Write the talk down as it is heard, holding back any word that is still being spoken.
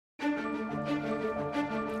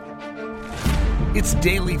It's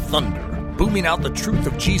Daily Thunder, booming out the truth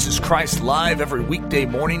of Jesus Christ live every weekday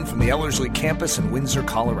morning from the Ellerslie campus in Windsor,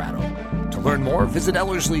 Colorado. To learn more, visit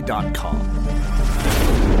Ellerslie.com.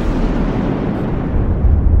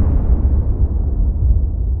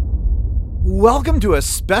 Welcome to a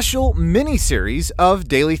special mini-series of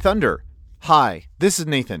Daily Thunder. Hi, this is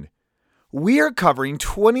Nathan. We are covering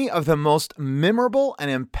 20 of the most memorable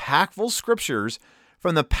and impactful scriptures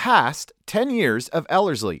from the past 10 years of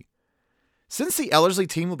Ellerslie. Since the Ellerslie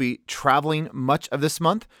team will be traveling much of this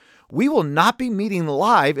month, we will not be meeting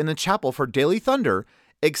live in the chapel for Daily Thunder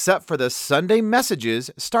except for the Sunday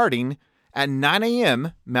messages starting at 9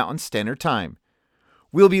 a.m. Mountain Standard Time.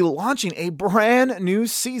 We'll be launching a brand new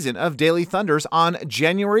season of Daily Thunders on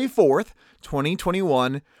January 4th,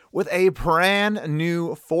 2021 with a brand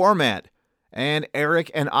new format. And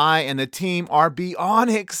Eric and I and the team are beyond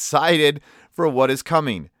excited for what is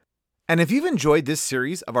coming. And if you've enjoyed this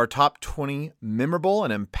series of our top 20 memorable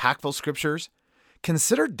and impactful scriptures,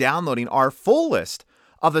 consider downloading our full list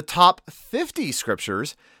of the top 50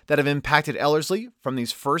 scriptures that have impacted Ellerslie from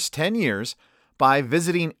these first 10 years by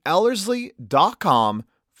visiting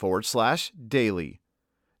Ellerslie.com/daily.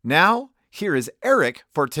 Now, here is Eric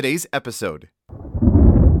for today's episode.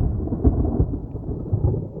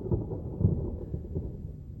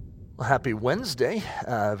 Well, happy Wednesday,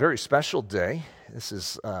 a very special day. This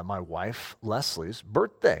is my wife, Leslie's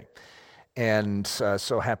birthday. And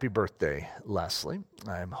so happy birthday, Leslie.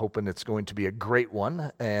 I'm hoping it's going to be a great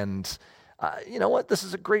one. And you know what? This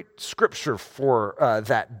is a great scripture for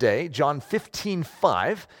that day. John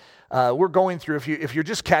 15:5. We're going through, if you're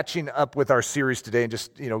just catching up with our series today and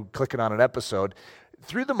just, clicking on an episode,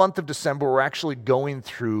 through the month of December, we're actually going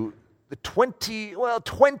through the 20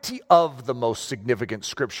 of the most significant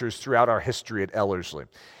scriptures throughout our history at Ellerslie.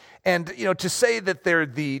 And, to say that they're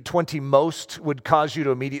the 20 most would cause you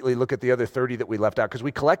to immediately look at the other 30 that we left out, because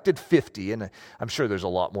we collected 50, and I'm sure there's a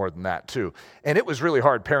lot more than that too. And it was really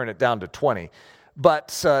hard paring it down to 20. But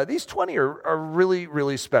these 20 are really,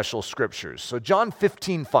 really special scriptures. So John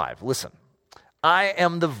 15:5, listen. I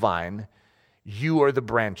am the vine, you are the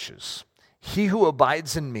branches. He who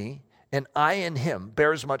abides in me, and I in him,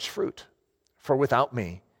 bears much fruit. For without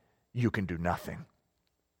me, you can do nothing.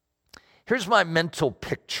 Here's my mental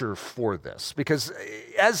picture for this, because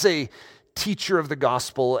as a teacher of the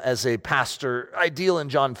gospel, as a pastor, I deal in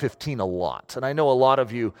John 15 a lot. And I know a lot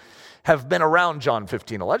of you have been around John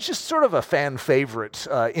 15 a lot. It's just sort of a fan favorite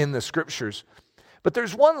in the scriptures. But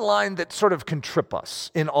there's one line that sort of can trip us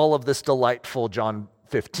in all of this delightful John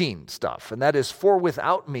 15 stuff, and that is, for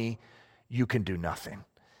without me, you can do nothing.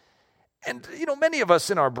 And, many of us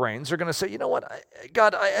in our brains are going to say, you know what,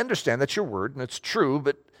 God, I understand that's your word, and it's true,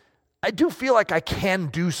 but I do feel like I can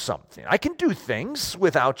do something. I can do things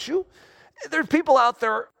without you. There are people out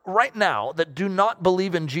there right now that do not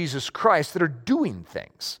believe in Jesus Christ that are doing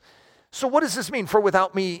things. So what does this mean? For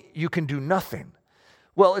without me, you can do nothing.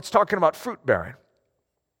 Well, it's talking about fruit bearing.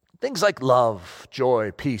 Things like love, joy,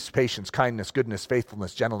 peace, patience, kindness, goodness,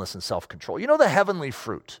 faithfulness, gentleness, and self-control. The heavenly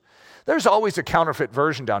fruit. There's always a counterfeit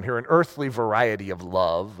version down here, an earthly variety of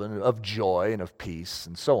love and of joy and of peace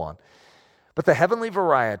and so on. But the heavenly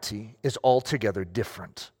variety is altogether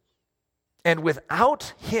different. And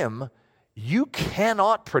without him, you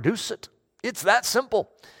cannot produce it. It's that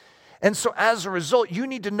simple. And so as a result, you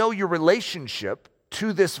need to know your relationship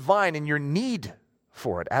to this vine and your need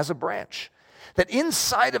for it as a branch. That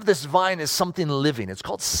inside of this vine is something living. It's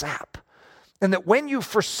called sap. And that when you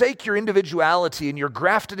forsake your individuality and you're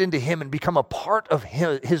grafted into him and become a part of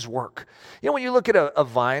his work. When you look at a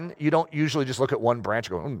vine, you don't usually just look at one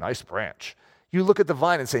branch and go, nice branch. You look at the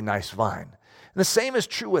vine and say, nice vine. And the same is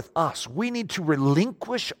true with us. We need to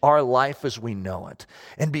relinquish our life as we know it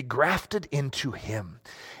and be grafted into him.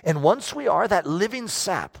 And once we are, that living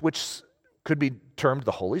sap, which could be termed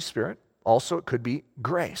the Holy Spirit, also it could be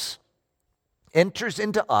grace, enters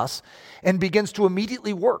into us and begins to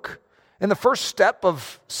immediately work. And the first step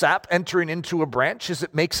of sap entering into a branch is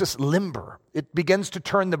it makes us limber. It begins to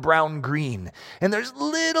turn the brown green. And there's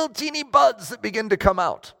little teeny buds that begin to come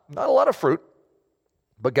out. Not a lot of fruit,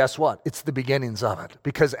 but guess what? It's the beginnings of it.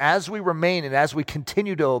 Because as we remain and as we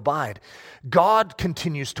continue to abide, God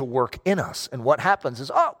continues to work in us. And what happens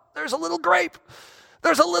is, there's a little grape.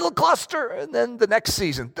 There's a little cluster, and then the next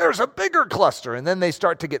season, there's a bigger cluster, and then they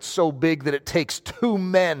start to get so big that it takes two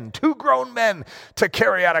grown men, to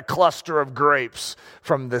carry out a cluster of grapes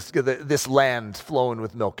from this land flowing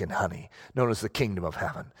with milk and honey, known as the kingdom of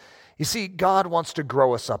heaven. You see, God wants to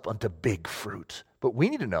grow us up unto big fruit, but we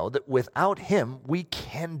need to know that without him, we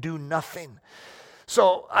can do nothing.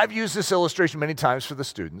 So I've used this illustration many times for the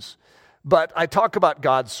students, But I talk about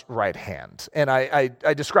God's right hand, and I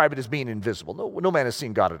describe it as being invisible. No man has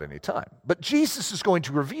seen God at any time. But Jesus is going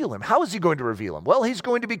to reveal him. How is he going to reveal him? Well, he's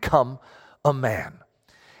going to become a man.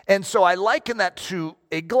 And so I liken that to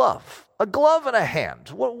a glove and a hand.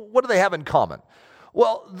 What do they have in common?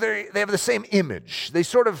 Well, they have the same image. They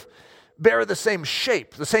sort of bear the same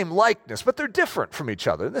shape, the same likeness, but they're different from each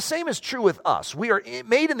other. And the same is true with us. We are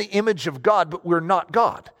made in the image of God, but we're not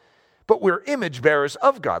God. But we're image bearers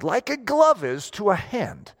of God, like a glove is to a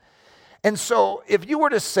hand. And so if you were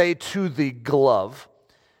to say to the glove,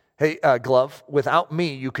 hey, glove, without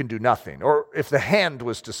me, you can do nothing. Or if the hand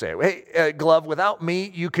was to say, hey, glove, without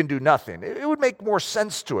me, you can do nothing. It would make more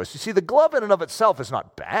sense to us. You see, the glove in and of itself is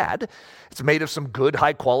not bad. It's made of some good,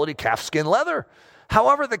 high-quality calfskin leather.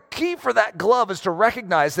 However, the key for that glove is to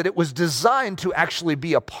recognize that it was designed to actually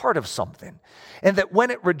be a part of something. And that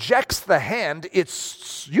when it rejects the hand,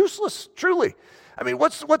 it's useless, truly. I mean,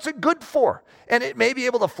 what's it good for? And it may be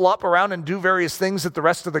able to flop around and do various things that the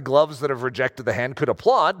rest of the gloves that have rejected the hand could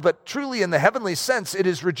applaud, but truly in the heavenly sense, it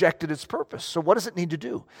has rejected its purpose. So what does it need to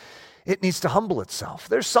do? It needs to humble itself.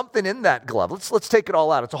 There's something in that glove. Let's take it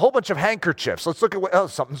all out. It's a whole bunch of handkerchiefs. Let's look at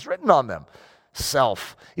something's written on them.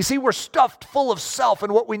 Self. You see, we're stuffed full of self,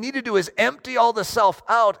 and what we need to do is empty all the self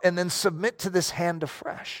out and then submit to this hand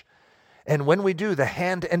afresh. And when we do, the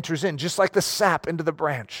hand enters in, just like the sap into the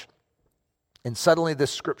branch. And suddenly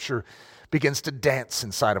this scripture begins to dance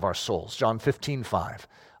inside of our souls. John 15:5.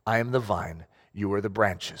 I am the vine, you are the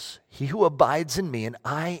branches. He who abides in me and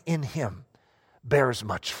I in him bears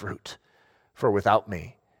much fruit. For without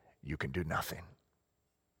me, you can do nothing.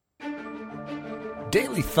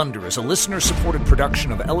 Daily Thunder is a listener-supported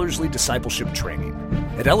production of Ellerslie Discipleship Training.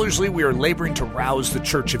 At Ellerslie, we are laboring to rouse the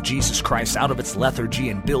Church of Jesus Christ out of its lethargy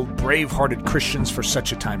and build brave-hearted Christians for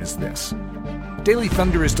such a time as this. Daily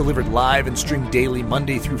Thunder is delivered live and streamed daily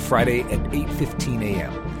Monday through Friday at 8:15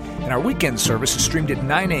 a.m. And our weekend service is streamed at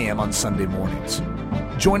 9 a.m. on Sunday mornings.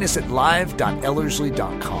 Join us at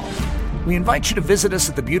live.ellerslie.com. We invite you to visit us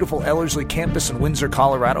at the beautiful Ellerslie campus in Windsor,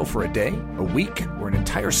 Colorado for a day, a week, or an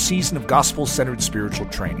entire season of gospel-centered spiritual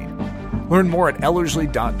training. Learn more at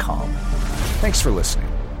ellerslie.com. Thanks for listening.